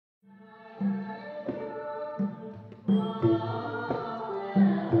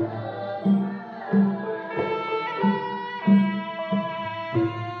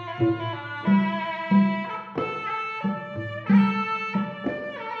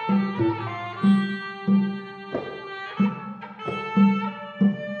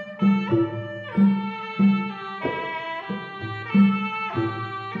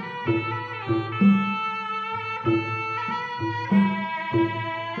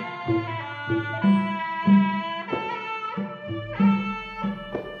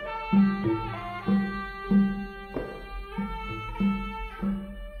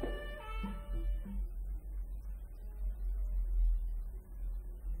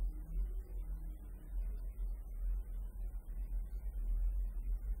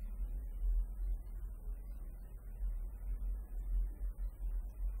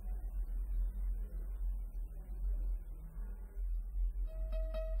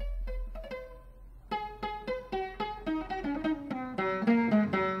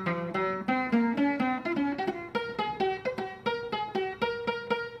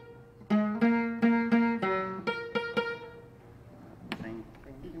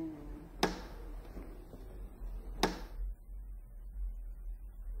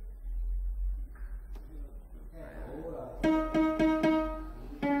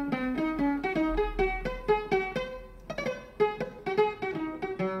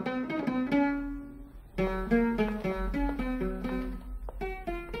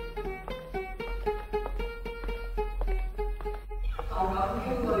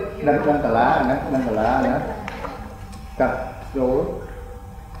nâng tà lá cắt chỗ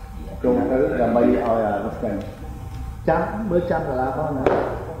tới là mây hồi lúc này chấm mới chấm tà lá có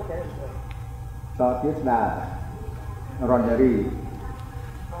nữa so tiết đà ronjari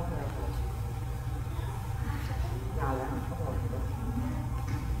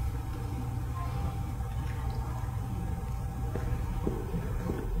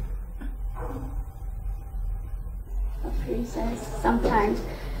princess. Sometimes,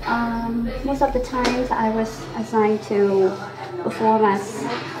 most of the times, I was assigned to perform as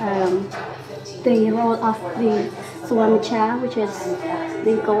the role of the Swamicha, which is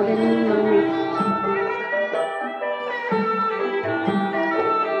the golden mermaid.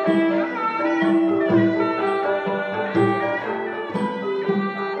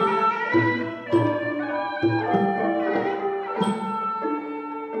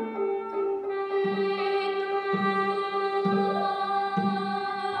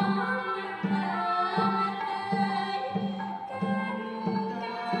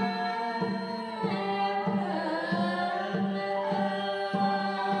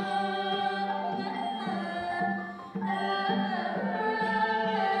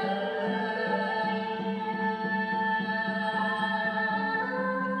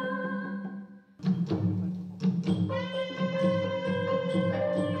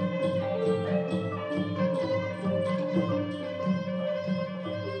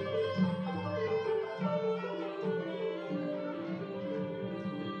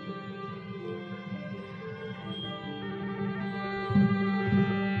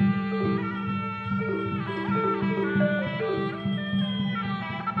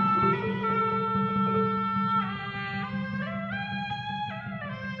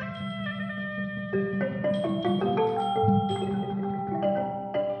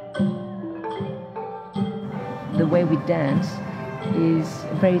 The way we dance is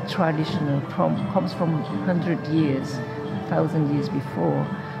very traditional, comes from 100 years, 1,000 years before.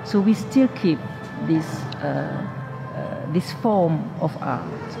 So we still keep this form of art.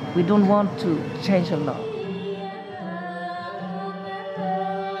 We don't want to change a lot.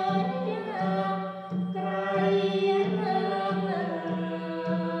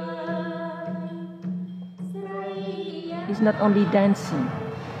 It's not only dancing,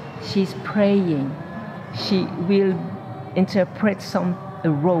 she's praying. She will interpret a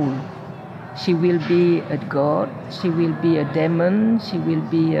role. She will be a god, she will be a demon, she will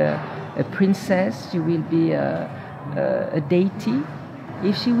be a princess, she will be a deity.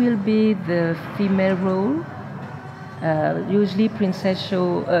 If she will be the female role, usually princess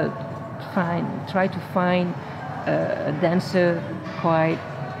try to find a dancer quite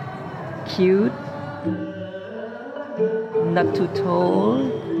cute, not too tall,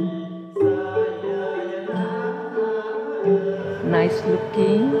 nice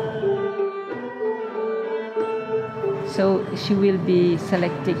looking. So she will be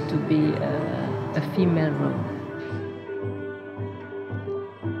selected to be a female role.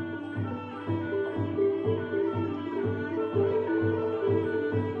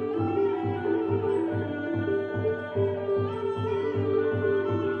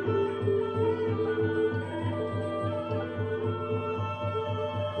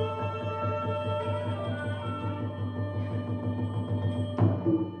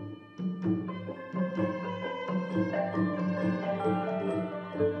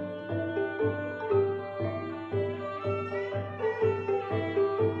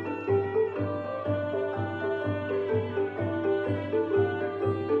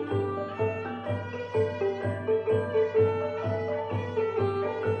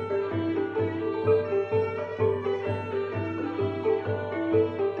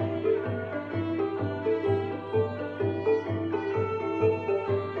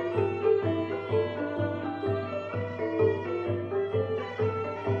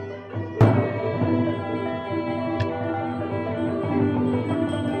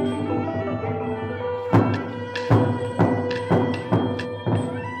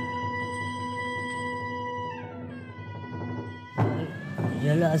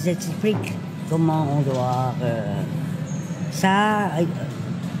 Je leur explique comment on doit ça,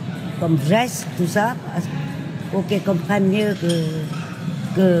 comme geste, tout ça, pour qu'ils comprennent mieux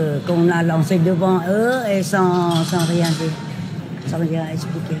qu'on a lancé devant eux et sans rien dire. veut dire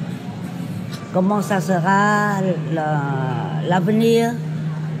expliquer. Comment ça sera l'avenir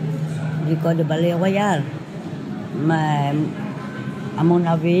du corps de ballet royal. Mais à mon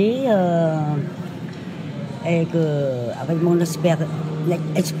avis, et que avec mon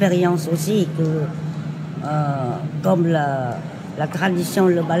expérience aussi, que comme la tradition,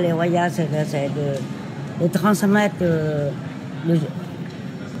 le ballet royal, c'est de transmettre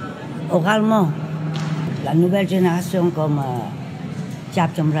oralement la nouvelle génération comme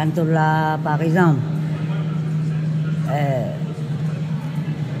Chap Chamrantola par exemple.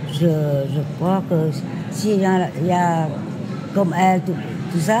 Je crois que s'il y a comme elle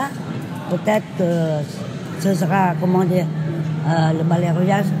tout ça, peut-être que ce sera, comment dire, le ballet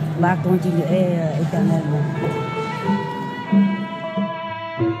royal va continuer éternellement.